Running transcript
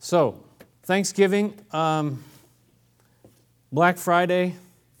So, Thanksgiving, Black Friday,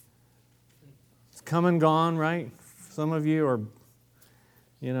 it's come and gone, right? Some of you are,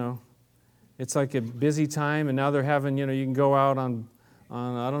 it's like a busy time, and now they're having, you can go out on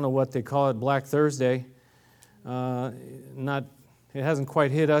I don't know what they call it, Black Thursday. It hasn't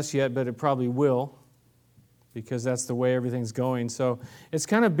quite hit us yet, but it probably will, because that's the way everything's going. So it's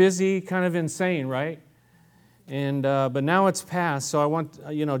kind of busy, kind of insane, right? And but now it's past, so I want,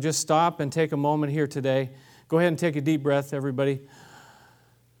 just stop and take a moment here today. Go ahead and take a deep breath, everybody.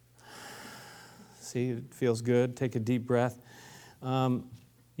 See, it feels good. Take a deep breath. What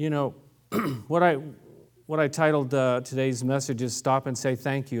I titled today's message is "Stop and Say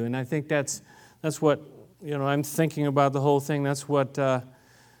Thank You," and I think that's what I'm thinking about the whole thing. That's what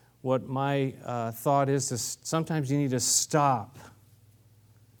my thought is. Sometimes you need to stop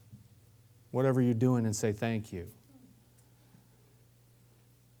whatever you're doing and say thank you.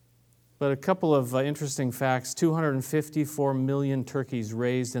 But a couple of interesting facts: 254 million turkeys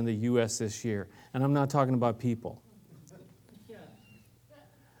raised in the U.S. this year, and I'm not talking about people.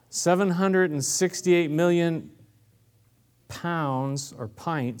 768 million pounds or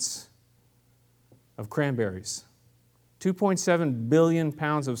pints of cranberries. 2.7 billion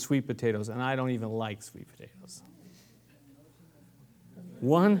pounds of sweet potatoes, and I don't even like sweet potatoes.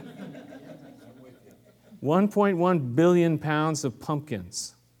 1.1 billion pounds of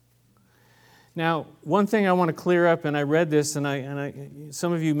pumpkins. Now, one thing I want to clear up, and I read this, and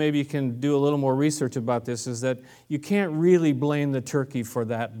some of you maybe can do a little more research about this, is that you can't really blame the turkey for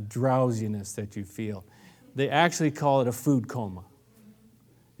that drowsiness that you feel. They actually call it a food coma.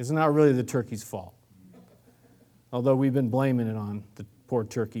 It's not really the turkey's fault, although we've been blaming it on the poor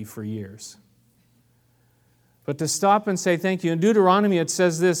turkey for years. But to stop and say thank you. In Deuteronomy it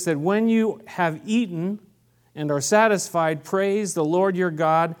says this, that when you have eaten and are satisfied, praise the Lord your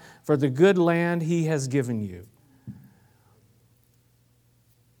God for the good land He has given you.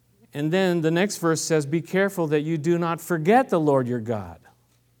 And then the next verse says, be careful that you do not forget the Lord your God.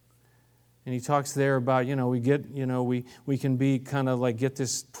 And he talks there about, we can be kind of like get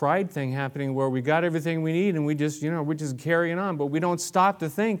this pride thing happening where we got everything we need and we're just carrying on, but we don't stop to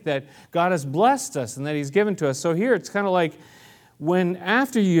think that God has blessed us and that He's given to us. So here it's kind of like when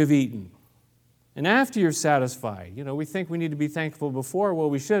after you've eaten, and after you're satisfied, we think we need to be thankful before. Well,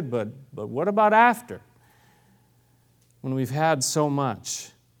 we should, but what about after? When we've had so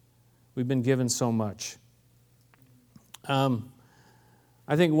much, we've been given so much. I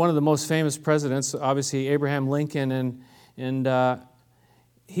think one of the most famous presidents, obviously Abraham Lincoln, and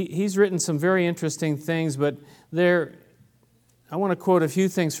he's written some very interesting things. But I want to quote a few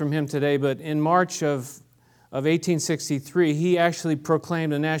things from him today. But in March of 1863, he actually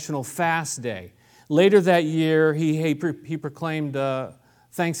proclaimed a national fast day. Later that year, he proclaimed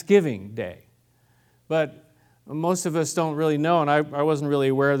Thanksgiving Day. But most of us don't really know, and I wasn't really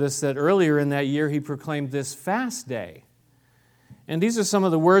aware of this, that earlier in that year, he proclaimed this fast day. And these are some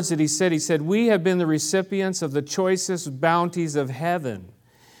of the words that he said. He said, we have been the recipients of the choicest bounties of heaven.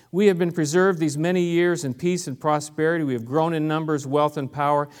 We have been preserved these many years in peace and prosperity. We have grown in numbers, wealth, and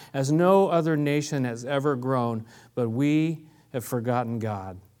power as no other nation has ever grown, but we have forgotten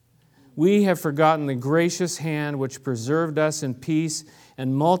God. We have forgotten the gracious hand which preserved us in peace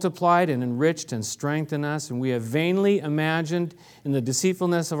and multiplied and enriched and strengthened us. And we have vainly imagined in the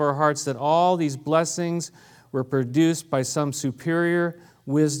deceitfulness of our hearts that all these blessings were produced by some superior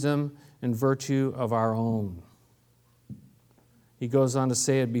wisdom and virtue of our own. He goes on to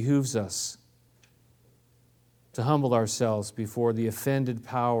say it behooves us to humble ourselves before the offended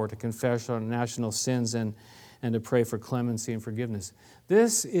power, to confess our national sins and to pray for clemency and forgiveness.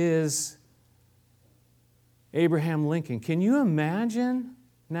 This is Abraham Lincoln. Can you imagine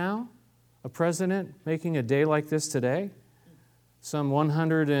now a president making a day like this today? Some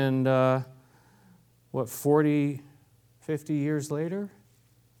 40, 50 years later?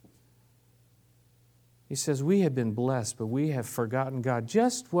 He says, we have been blessed, but we have forgotten God.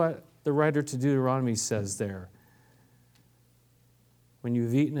 Just what the writer to Deuteronomy says there. When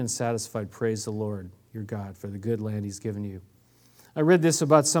you've eaten and satisfied, praise the Lord your God for the good land He's given you. I read this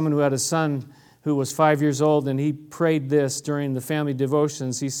about someone who had a son who was 5 years old, and he prayed this during the family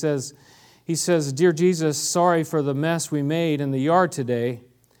devotions. He says, Dear Jesus, sorry for the mess we made in the yard today.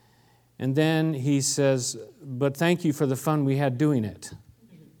 And then he says, but thank you for the fun we had doing it.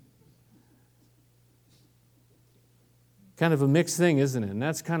 Kind of a mixed thing, isn't it? And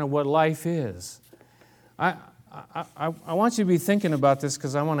that's kind of what life is. I want you to be thinking about this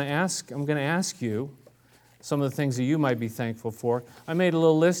because I'm going to ask you some of the things that you might be thankful for. I made a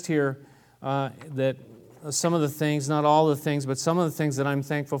little list here that some of the things, not all the things, but some of the things that I'm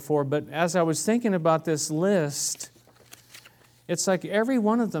thankful for. But as I was thinking about this list, it's like every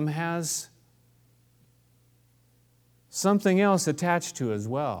one of them has something else attached to it as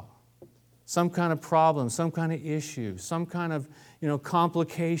well. Some kind of problem, some kind of issue, some kind of,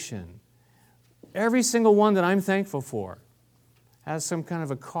 complication. Every single one that I'm thankful for has some kind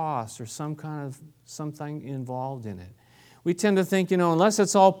of a cost or some kind of something involved in it. We tend to think, unless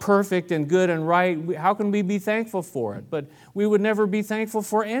it's all perfect and good and right, how can we be thankful for it? But we would never be thankful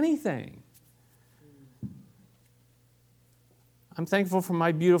for anything. I'm thankful for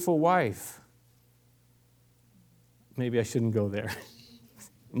my beautiful wife. Maybe I shouldn't go there.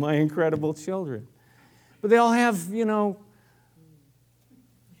 My incredible children. But they all have, you know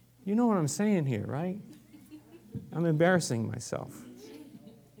what I'm saying here, right? I'm embarrassing myself.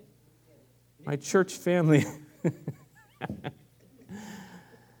 My church family.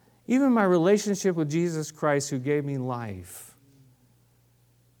 Even my relationship with Jesus Christ, who gave me life.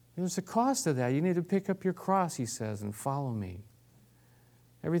 There's a cost to that. You need to pick up your cross, he says, and follow me.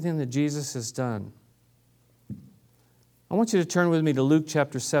 Everything that Jesus has done. I want you to turn with me to Luke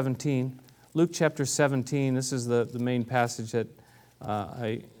chapter 17. Luke chapter 17, this is the main passage that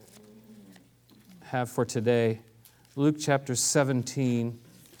I have for today. Luke chapter 17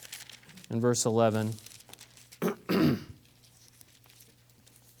 and verse 11.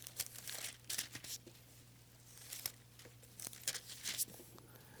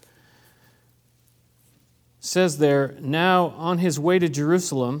 Says there, now on his way to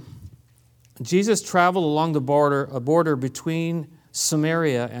Jerusalem, Jesus traveled along a border between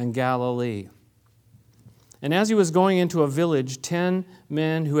Samaria and Galilee. And as he was going into a village, 10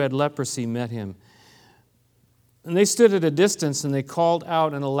 men who had leprosy met him. And they stood at a distance and they called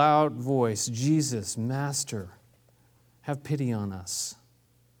out in a loud voice, Jesus, Master, have pity on us.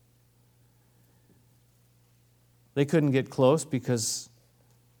 They couldn't get close because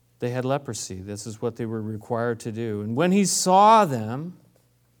they had leprosy. This is what they were required to do. And when he saw them,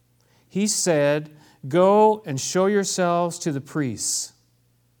 he said, go and show yourselves to the priests.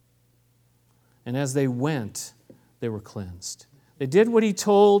 And as they went, they were cleansed. They did what he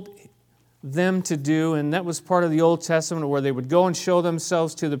told them to do, and that was part of the Old Testament where they would go and show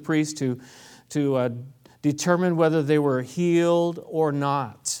themselves to the priest to determine whether they were healed or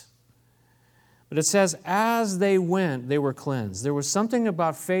not. But it says, as they went, they were cleansed. There was something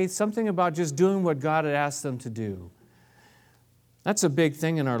about faith, something about just doing what God had asked them to do. That's a big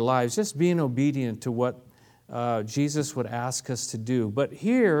thing in our lives, just being obedient to what Jesus would ask us to do. But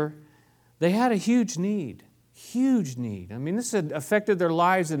here, they had a huge need. Huge need. I mean, this had affected their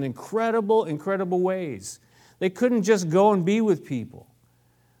lives in incredible, incredible ways. They couldn't just go and be with people.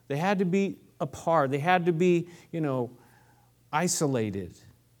 They had to be apart. They had to be, isolated.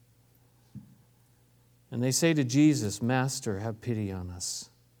 And they say to Jesus, Master, have pity on us.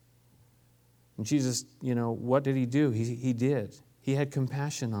 And Jesus, what did he do? He did. He had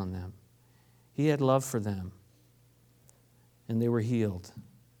compassion on them. He had love for them. And they were healed.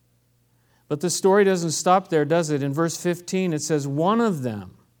 But the story doesn't stop there, does it? In verse 15, it says, one of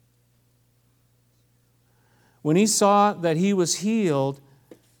them, when he saw that he was healed,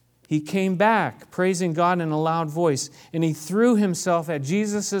 he came back, praising God in a loud voice, and he threw himself at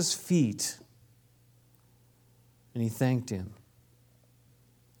Jesus' feet, and he thanked him.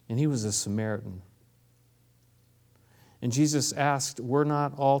 And he was a Samaritan. And Jesus asked, were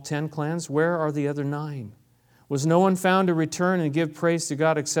not all 10 cleansed? Where are the other 9? Was no one found to return and give praise to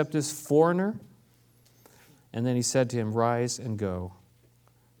God except this foreigner? And then he said to him, rise and go.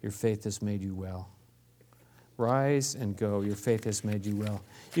 Your faith has made you well. Rise and go. Your faith has made you well.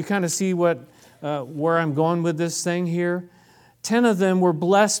 You kind of see where I'm going with this thing here? 10 of them were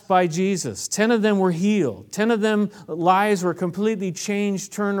blessed by Jesus. 10 of them were healed. 10 of them lives were completely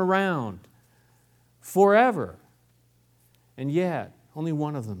changed, turned around forever. And yet, only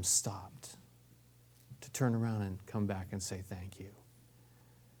one of them stopped to turn around and come back and say thank you.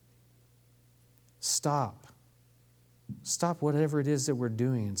 Stop. Stop whatever it is that we're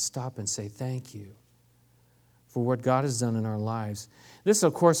doing and stop and say thank you for what God has done in our lives. This,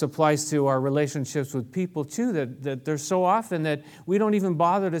 of course, applies to our relationships with people, too, that there's so often that we don't even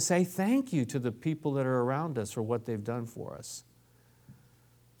bother to say thank you to the people that are around us for what they've done for us.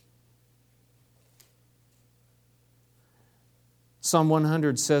 Psalm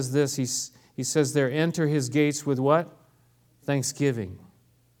 100 says this, he says there, enter his gates with what? Thanksgiving,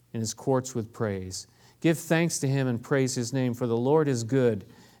 and his courts with praise. Give thanks to him and praise his name, for the Lord is good,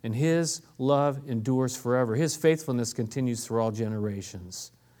 and his love endures forever. His faithfulness continues through all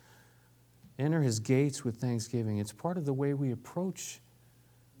generations. Enter his gates with thanksgiving. It's part of the way we approach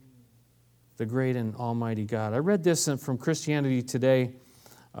the great and almighty God. I read this from Christianity Today.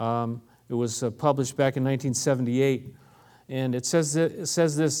 It was published back in 1978. And it says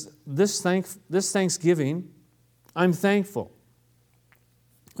this Thanksgiving, I'm thankful.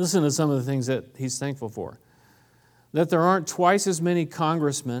 Listen to some of the things that he's thankful for. That there aren't twice as many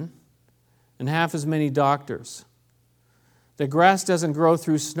congressmen and half as many doctors. That grass doesn't grow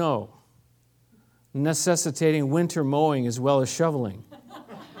through snow, necessitating winter mowing as well as shoveling.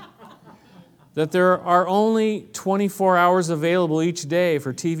 That there are only 24 hours available each day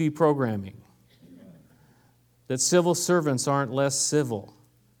for TV programming. That civil servants aren't less civil.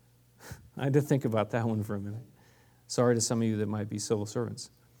 I had to think about that one for a minute. Sorry to some of you that might be civil servants.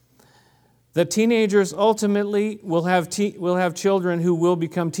 That teenagers ultimately will have children who will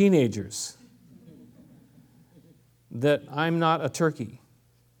become teenagers. That I'm not a turkey.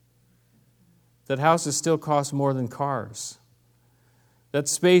 That houses still cost more than cars. That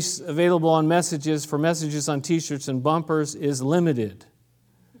space available on messages on T-shirts and bumpers is limited.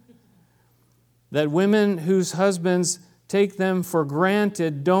 That women whose husbands take them for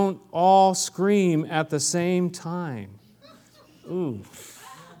granted don't all scream at the same time. Ooh,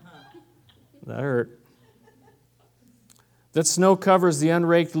 that hurt. That snow covers the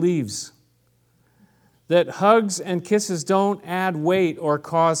unraked leaves. That hugs and kisses don't add weight or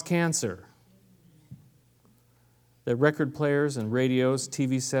cause cancer. That record players and radios,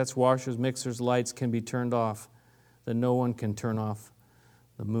 TV sets, washers, mixers, lights can be turned off. That no one can turn off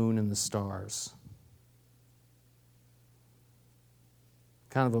the moon and the stars.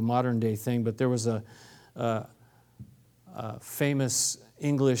 Kind of a modern day thing, but there was a famous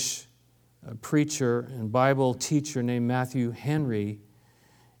English preacher and Bible teacher named Matthew Henry,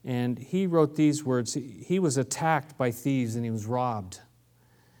 and he wrote these words. He was attacked by thieves and he was robbed.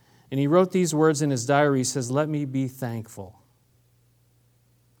 And he wrote these words in his diary. He says, "Let me be thankful."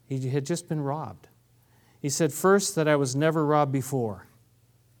 He had just been robbed. He said, "First, that I was never robbed before.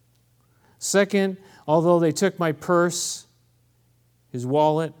 Second, although they took my purse, his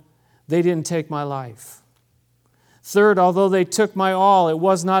wallet, they didn't take my life. Third, although they took my all, it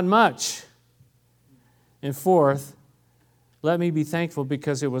was not much. And fourth, let me be thankful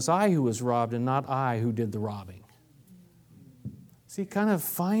because it was I who was robbed and not I who did the robbing." See, kind of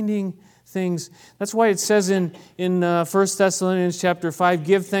finding things. That's why it says in 1 Thessalonians chapter 5,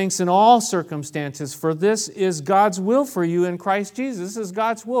 give thanks in all circumstances, for this is God's will for you in Christ Jesus. This is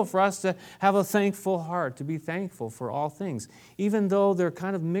God's will for us to have a thankful heart, to be thankful for all things, even though they're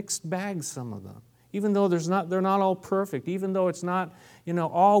kind of mixed bags, some of them. Even though they're not all perfect, even though it's not,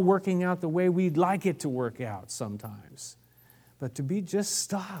 all working out the way we'd like it to work out sometimes. But to just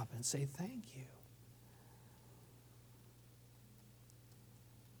stop and say thank you.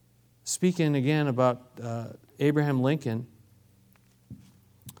 Speaking again about Abraham Lincoln,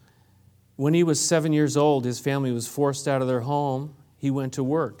 when he was 7 years old, his family was forced out of their home. He went to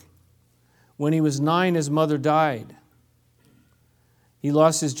work. When he was 9, his mother died. He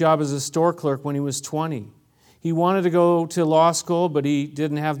lost his job as a store clerk when he was 20. He wanted to go to law school, but he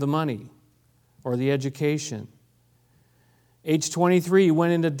didn't have the money or the education. Age 23, he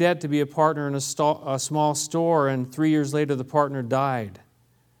went into debt to be a partner in a small store, and 3 years later the partner died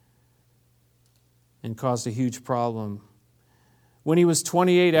and caused a huge problem. When he was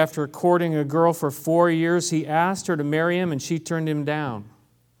 28, after courting a girl for 4 years, he asked her to marry him, and she turned him down.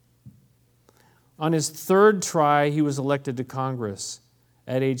 On his third try, he was elected to Congress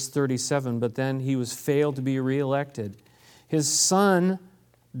at age 37, but then he failed to be reelected. His son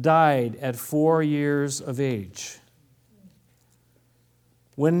died at 4 years of age.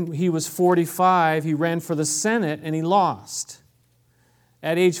 When he was 45, he ran for the Senate and he lost.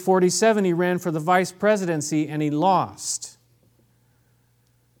 At age 47, he ran for the vice presidency and he lost.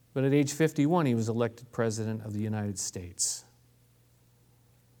 But at age 51, he was elected president of the United States.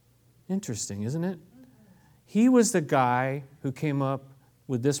 Interesting, isn't it? He was the guy who came up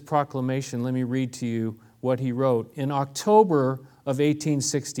with this proclamation. Let me read to you what he wrote. In October of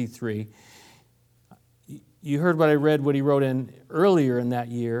 1863, you heard what he wrote earlier in that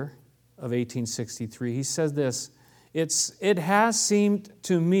year of 1863. He said this, It has seemed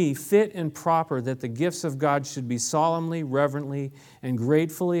to me fit and proper that the gifts of God should be solemnly, reverently, and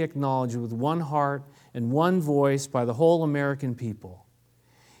gratefully acknowledged with one heart and one voice by the whole American people.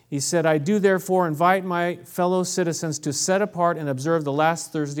 He said, I do therefore invite my fellow citizens to set apart and observe the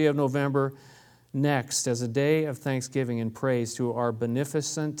last Thursday of November next as a day of thanksgiving and praise to our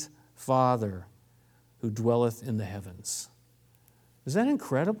beneficent Father who dwelleth in the heavens. Is that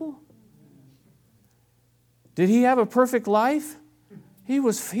incredible? Did he have a perfect life? He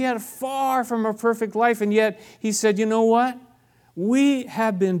had far from a perfect life, and yet he said, you know what? We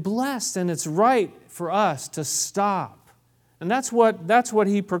have been blessed, and it's right for us to stop. And that's what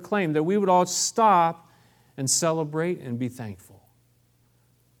he proclaimed, that we would all stop and celebrate and be thankful.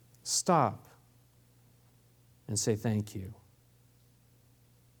 Stop and say thank you.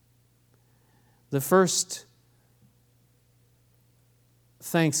 The first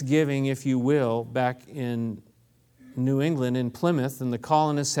Thanksgiving, if you will, back in New England, in Plymouth, and the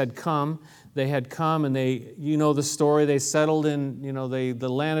colonists had come. They had come and you know the story, they settled in, they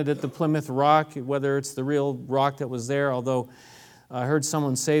landed at the Plymouth Rock, whether it's the real rock that was there, although I heard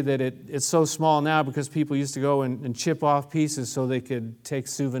someone say that it's so small now because people used to go and chip off pieces so they could take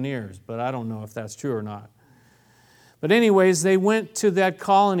souvenirs, but I don't know if that's true or not. But anyways, they went to that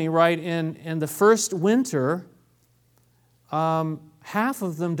colony, right, and the first winter, half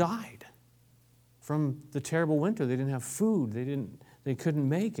of them died from the terrible winter. They didn't have food. They couldn't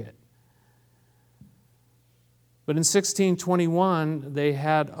make it. But in 1621, they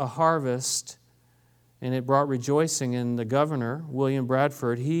had a harvest, and it brought rejoicing. And the governor, William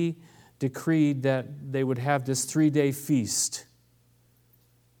Bradford, he decreed that they would have this 3-day feast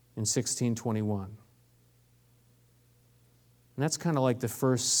in 1621. And that's kind of like the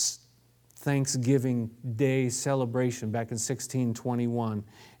first Thanksgiving Day celebration back in 1621.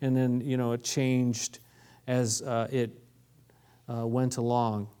 And then, it changed as it went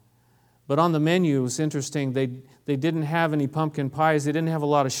along. But on the menu, it was interesting, they didn't have any pumpkin pies. They didn't have a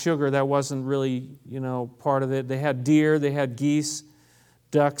lot of sugar. That wasn't really, part of it. They had deer, they had geese,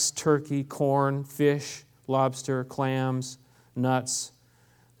 ducks, turkey, corn, fish, lobster, clams, nuts.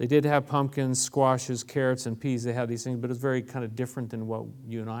 They did have pumpkins, squashes, carrots, and peas. They had these things, but it's very kind of different than what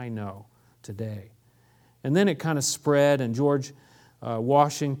you and I know today. And then it kind of spread, and George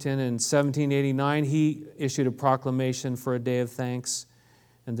Washington in 1789, he issued a proclamation for a day of thanks.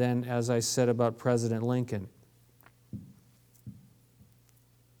 And then, as I said about President Lincoln,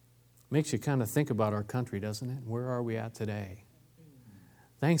 makes you kind of think about our country, doesn't it? Where are we at today?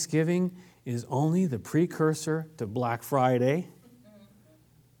 Thanksgiving is only the precursor to Black Friday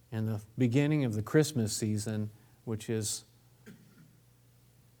and the beginning of the Christmas season, which is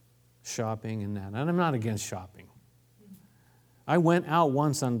shopping and that. And I'm not against shopping. I went out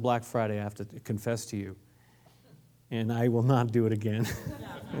once on Black Friday, I have to confess to you, and I will not do it again.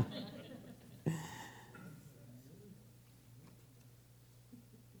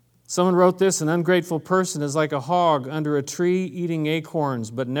 Someone wrote this: an ungrateful person is like a hog under a tree eating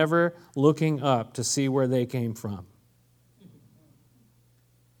acorns, but never looking up to see where they came from.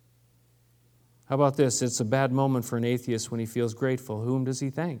 How about this? It's a bad moment for an atheist when he feels grateful. Whom does he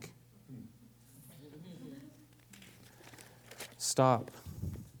thank? Stop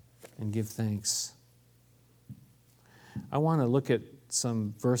and give thanks. I want to look at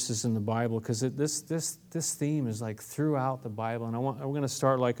some verses in the Bible because this theme is like throughout the Bible, and we're going to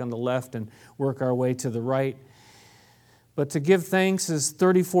start like on the left and work our way to the right. But to give thanks is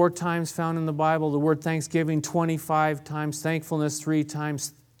 34 times found in the Bible. The word thanksgiving 25 times. Thankfulness 3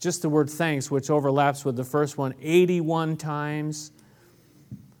 times. Just the word thanks, which overlaps with the first one, 81 times.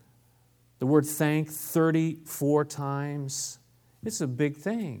 The word thank 34 times. It's a big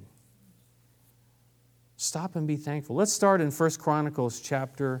thing. Stop and be thankful. Let's start in 1 Chronicles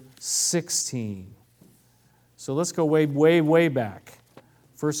chapter 16. So let's go way back.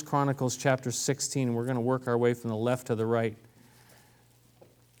 1 Chronicles chapter 16, and we're going to work our way from the left to the right.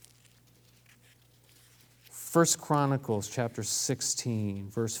 1 Chronicles chapter 16,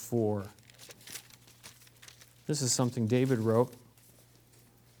 verse 4. This is something David wrote.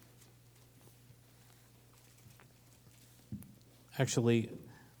 Actually,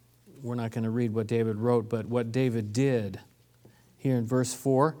 we're not going to read what David wrote, but what David did here in verse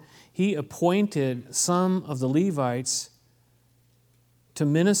 4. He appointed some of the Levites to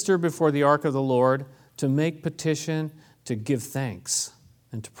minister before the ark of the Lord, to make petition, to give thanks,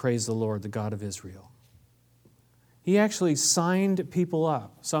 and to praise the Lord, the God of Israel. He actually signed people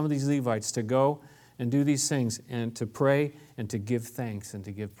up, some of these Levites, to go and do these things and to pray and to give thanks and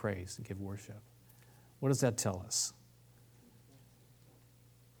to give praise and give worship. What does that tell us?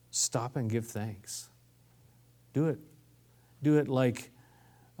 Stop and give thanks. Do it. Do it like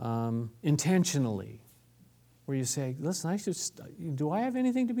intentionally, where you say, listen, do I have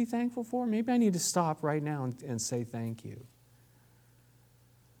anything to be thankful for? Maybe I need to stop right now and say thank you.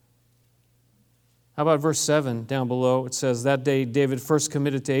 How about verse 7 down below? It says, that day David first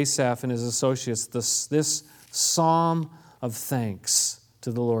committed to Asaph and his associates this psalm of thanks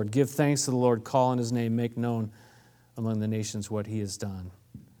to the Lord. Give thanks to the Lord, call on his name, make known among the nations what he has done.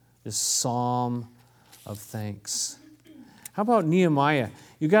 This psalm of thanks. How about Nehemiah?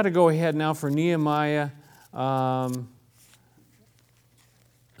 You got to go ahead now for Nehemiah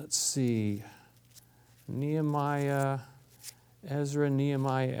let's see, Nehemiah, Ezra,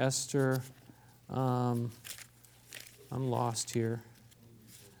 Nehemiah, Esther. I'm lost here.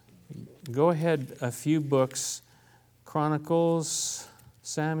 Go ahead a few books. Chronicles,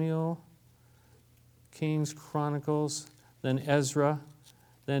 Samuel, Kings, Chronicles, then Ezra,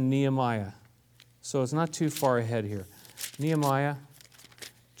 then Nehemiah. So it's not too far ahead here. Nehemiah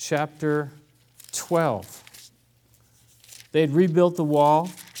chapter 12. They'd rebuilt the wall.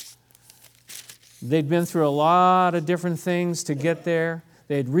 They'd been through a lot of different things to get there.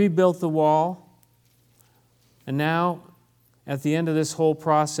 They'd rebuilt the wall. And now, at the end of this whole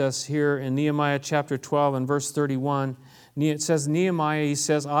process here in Nehemiah chapter 12 and verse 31, it says, Nehemiah, he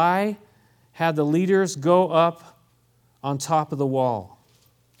says, I had the leaders go up on top of the wall.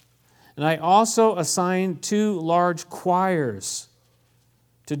 And I also assigned 2 large choirs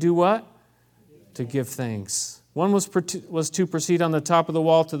to do what? To give thanks. One was to proceed on the top of the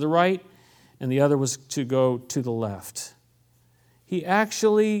wall to the right, and the other was to go to the left. He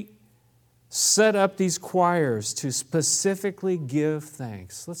actually set up these choirs to specifically give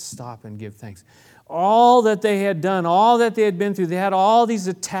thanks. Let's stop and give thanks. All that they had done, all that they had been through, they had all these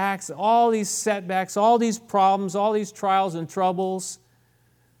attacks, all these setbacks, all these problems, all these trials and troubles.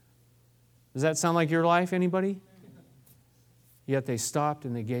 Does that sound like your life, anybody? Yet they stopped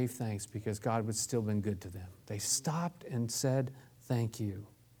and they gave thanks because God had still been good to them. They stopped and said, thank you.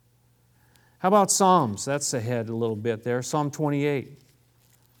 How about Psalms? That's ahead a little bit there. Psalm 28.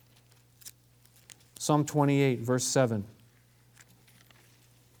 Psalm 28, verse 7.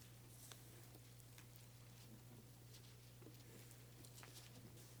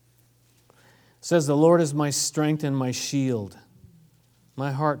 It says, the Lord is my strength and my shield.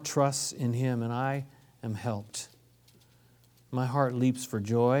 My heart trusts in Him, and I am helped. My heart leaps for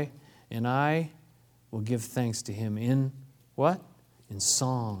joy, and I will give thanks to Him in what? In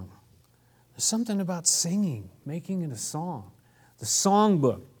song. There's something about singing, making it a song. The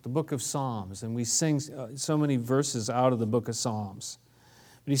songbook, the book of Psalms, and we sing so many verses out of the book of Psalms.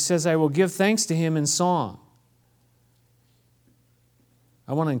 But he says, I will give thanks to Him in song.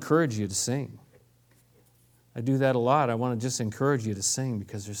 I want to encourage you to sing. I do that a lot. I want to just encourage you to sing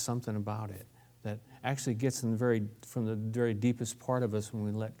because there's something about it that actually gets from the very deepest part of us when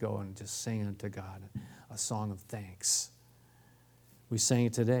we let go and just sing unto God a song of thanks. We sang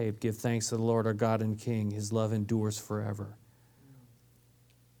it today, give thanks to the Lord our God and King. His love endures forever.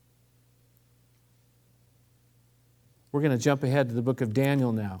 We're going to jump ahead to the book of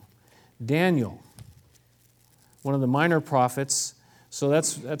Daniel now. Daniel, one of the minor prophets, so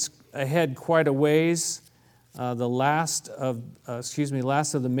that's ahead quite a ways. The last of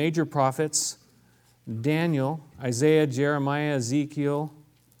the major prophets, Daniel, Isaiah, Jeremiah, Ezekiel,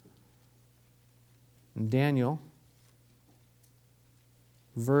 and Daniel,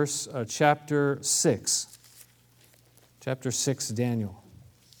 chapter 6. Chapter 6, Daniel.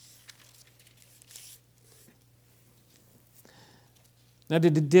 Now,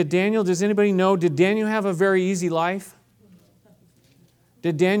 did Daniel, does anybody know, did Daniel have a very easy life?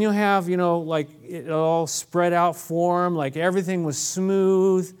 Did Daniel have, like it all spread out for him, like everything was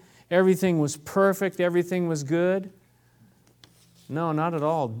smooth, everything was perfect, everything was good? No, not at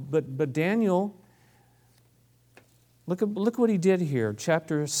all. But Daniel, look what he did here,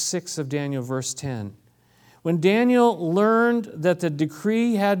 chapter 6 of Daniel, verse 10. When Daniel learned that the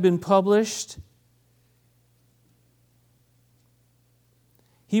decree had been published,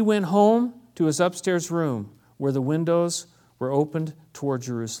 he went home to his upstairs room where the windows were opened toward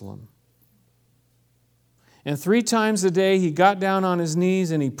Jerusalem. And 3 times a day he got down on his knees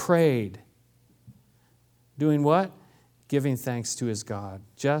and he prayed. Doing what? Giving thanks to his God,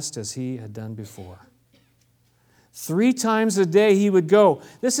 just as he had done before. 3 times a day he would go.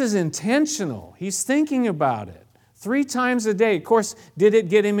 This is intentional. He's thinking about it. 3 times a day. Of course, did it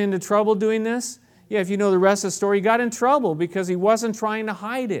get him into trouble doing this? Yeah, if you know the rest of the story, he got in trouble because he wasn't trying to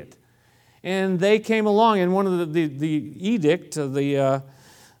hide it. And they came along, and one of the edict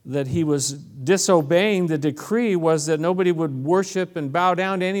that he was disobeying the decree was that nobody would worship and bow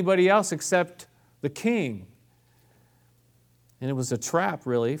down to anybody else except the king. And it was a trap,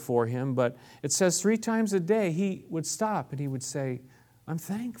 really, for him. But it says 3 times a day he would stop and he would say, I'm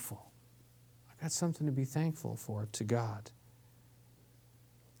thankful. I've got something to be thankful for to God.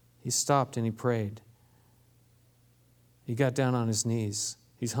 He stopped and he prayed. He got down on his knees.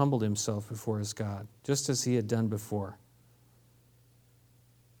 He's humbled himself before his God, just as he had done before.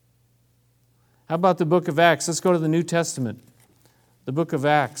 How about the book of Acts? Let's go to the New Testament. The book of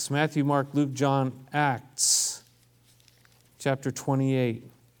Acts, Matthew, Mark, Luke, John, Acts, chapter 28.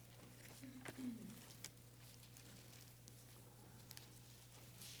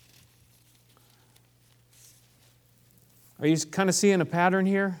 Are you kind of seeing a pattern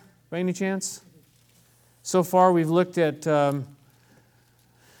here by any chance? So far we've looked at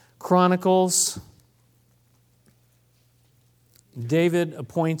Chronicles, David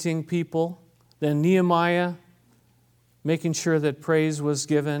appointing people, then Nehemiah making sure that praise was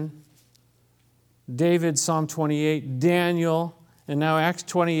given, David, Psalm 28, Daniel, and now Acts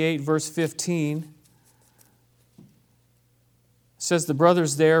 28, verse 15. It says the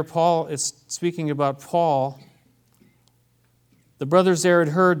brothers there, Paul, it's speaking about Paul. The brothers there had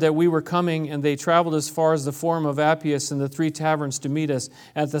heard that we were coming, and they traveled as far as the Forum of Appius and the 3 taverns to meet us.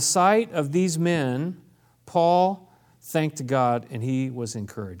 At the sight of these men, Paul thanked God, and he was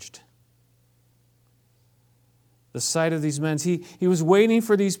encouraged. The sight of these men, he was waiting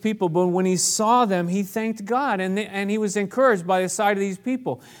for these people, but when he saw them, he thanked God, and he was encouraged by the sight of these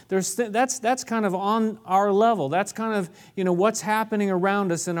people. That's kind of on our level. That's kind of, what's happening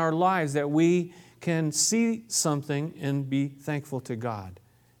around us in our lives, that we can see something and be thankful to God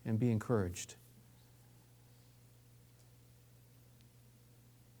and be encouraged.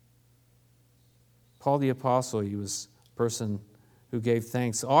 Paul the Apostle, he was a person who gave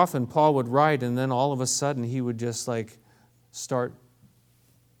thanks. Often Paul would write, and then all of a sudden he would just start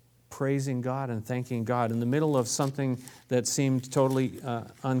praising God and thanking God in the middle of something that seemed totally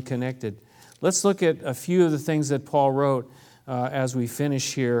unconnected. Let's look at a few of the things that Paul wrote as we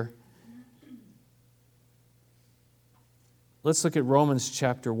finish here. Let's look at Romans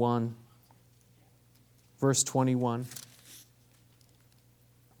chapter 1, verse 21.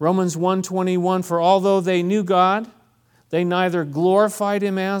 Romans 1:21, for although they knew God, they neither glorified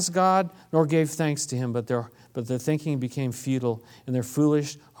Him as God nor gave thanks to Him, but their thinking became futile, and their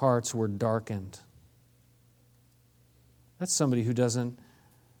foolish hearts were darkened. That's somebody who doesn't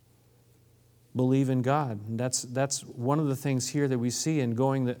believe in God. And that's one of the things here that we see in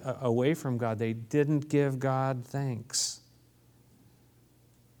going away from God. They didn't give God thanks.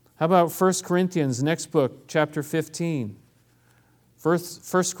 How about 1 Corinthians, next book, chapter 15. 1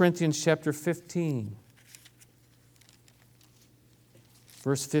 Corinthians chapter 15,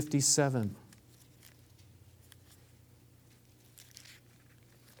 verse 57.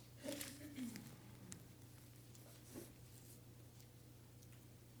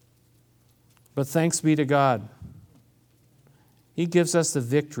 But thanks be to God. He gives us the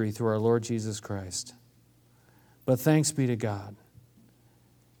victory through our Lord Jesus Christ. But thanks be to God.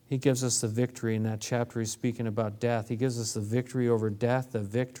 He gives us the victory. In that chapter, he's speaking about death. He gives us the victory over death, the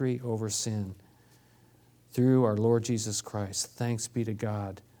victory over sin through our Lord Jesus Christ. Thanks be to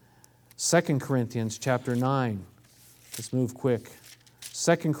God. 2 Corinthians chapter 9. Let's move quick.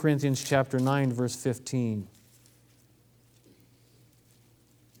 2 Corinthians chapter 9, verse 15.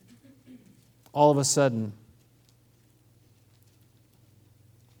 All of a sudden,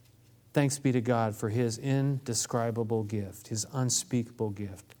 thanks be to God for His indescribable gift, His unspeakable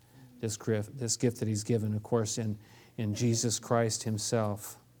gift. This gift that He's given, of course, in Jesus Christ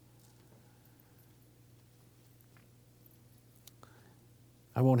Himself.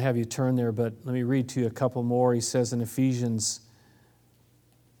 I won't have you turn there, but let me read to you a couple more. He says in Ephesians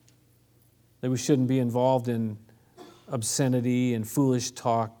that we shouldn't be involved in obscenity and foolish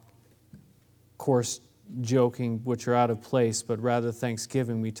talk, coarse joking, which are out of place, but rather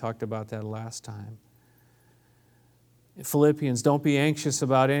thanksgiving. We talked about that last time. Philippians, don't be anxious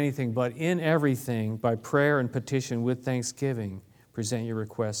about anything, but in everything, by prayer and petition with thanksgiving, present your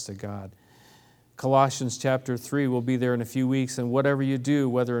requests to God. Colossians chapter 3 will be there in a few weeks, and whatever you do,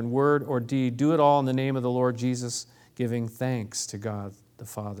 whether in word or deed, do it all in the name of the Lord Jesus, giving thanks to God the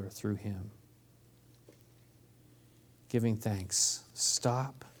Father through Him. Giving thanks.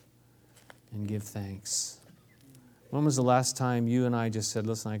 Stop and give thanks. When was the last time you and I just said,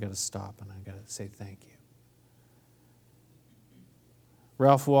 listen, I got to stop and I got to say thank you?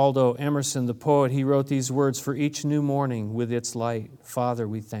 Ralph Waldo Emerson, the poet, he wrote these words, for each new morning with its light, Father,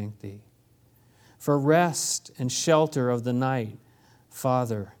 we thank Thee. For rest and shelter of the night,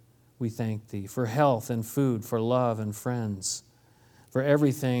 Father, we thank Thee. For health and food, for love and friends, for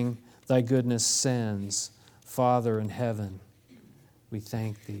everything Thy goodness sends, Father in heaven, we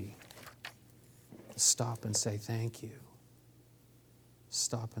thank Thee. Stop and say thank you.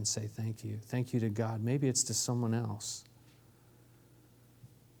 Stop and say thank you. Thank you to God. Maybe it's to someone else.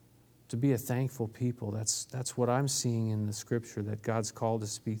 To be a thankful people, that's what I'm seeing in the Scripture, that God's called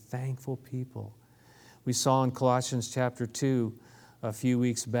us to be thankful people. We saw in Colossians chapter 2 a few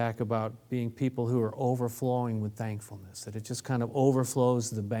weeks back about being people who are overflowing with thankfulness, that it just kind of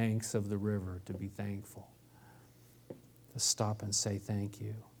overflows the banks of the river to be thankful. To stop and say thank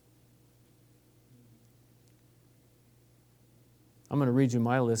you. I'm going to read you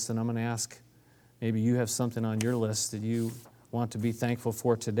my list, and I'm going to ask Maybe you have something on your list that you want to be thankful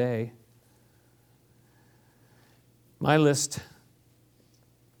for today. My list,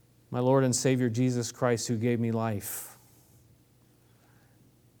 my Lord and Savior Jesus Christ, who gave me life,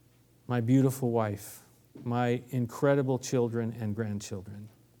 my beautiful wife, my incredible children and grandchildren,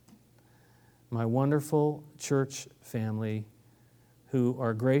 my wonderful church family who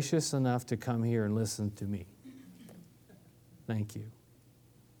are gracious enough to come here and listen to me. Thank you.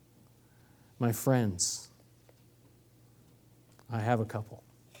 My friends, I have a couple.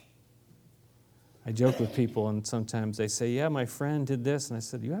 I joke with people, and sometimes they say, yeah, my friend did this. And I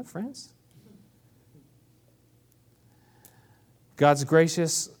said, you have friends? God's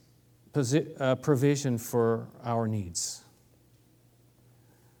gracious provision for our needs.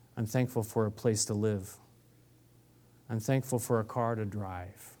 I'm thankful for a place to live. I'm thankful for a car to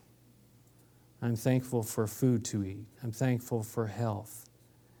drive. I'm thankful for food to eat. I'm thankful for health.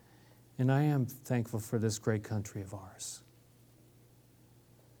 And I am thankful for this great country of ours.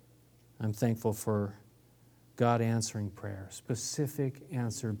 I'm thankful for God answering prayers, specific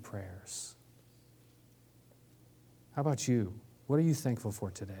answered prayers. How about you? What are you thankful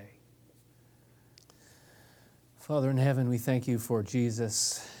for today? Father in heaven, we thank you for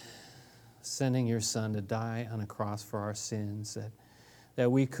Jesus sending your Son to die on a cross for our sins,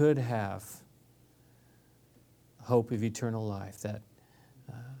 that we could have hope of eternal life, that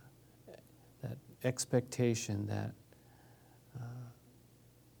expectation that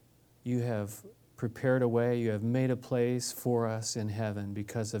you have prepared a way, you have made a place for us in heaven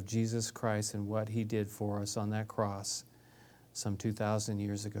because of Jesus Christ and what he did for us on that cross some 2,000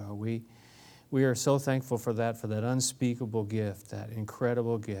 years ago. We are so thankful for that unspeakable gift, that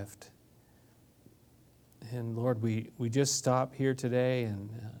incredible gift. And Lord, we just stop here today, and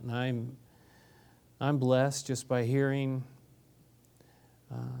I'm blessed just by hearing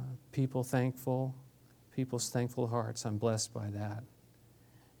people's thankful hearts. I'm blessed by that.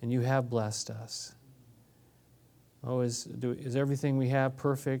 And you have blessed us. Oh, is everything we have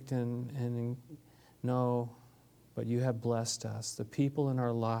perfect? And no, but you have blessed us. The people in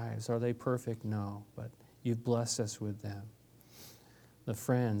our lives, are they perfect? No, but you've blessed us with them. The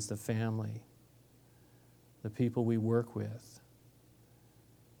friends, the family, the people we work with.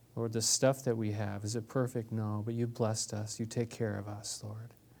 Lord, the stuff that we have, is it perfect? No, but you've blessed us. You take care of us,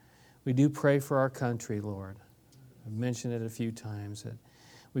 Lord. We do pray for our country, Lord. I've mentioned it a few times, that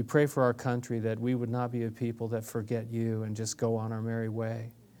we pray for our country, that we would not be a people that forget you and just go on our merry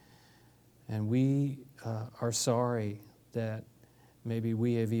way. And we are sorry that maybe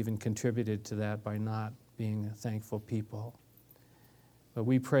we have even contributed to that by not being a thankful people. But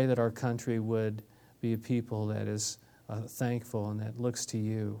we pray that our country would be a people that is thankful and that looks to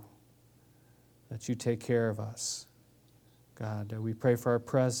you, that you take care of us. God, we pray for our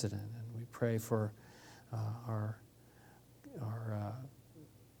president, and we pray for our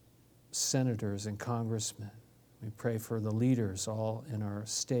senators and congressmen. We pray for the leaders all in our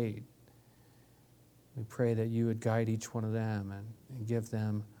state. We pray that you would guide each one of them and give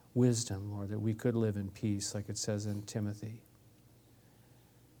them wisdom, Lord, that we could live in peace, like it says in Timothy.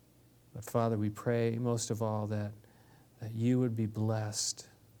 But Father, we pray most of all that you would be blessed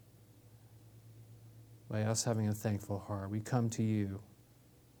by us having a thankful heart. We come to you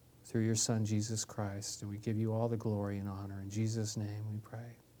through your Son, Jesus Christ, and we give you all the glory and honor. In Jesus' name we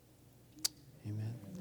pray. Amen.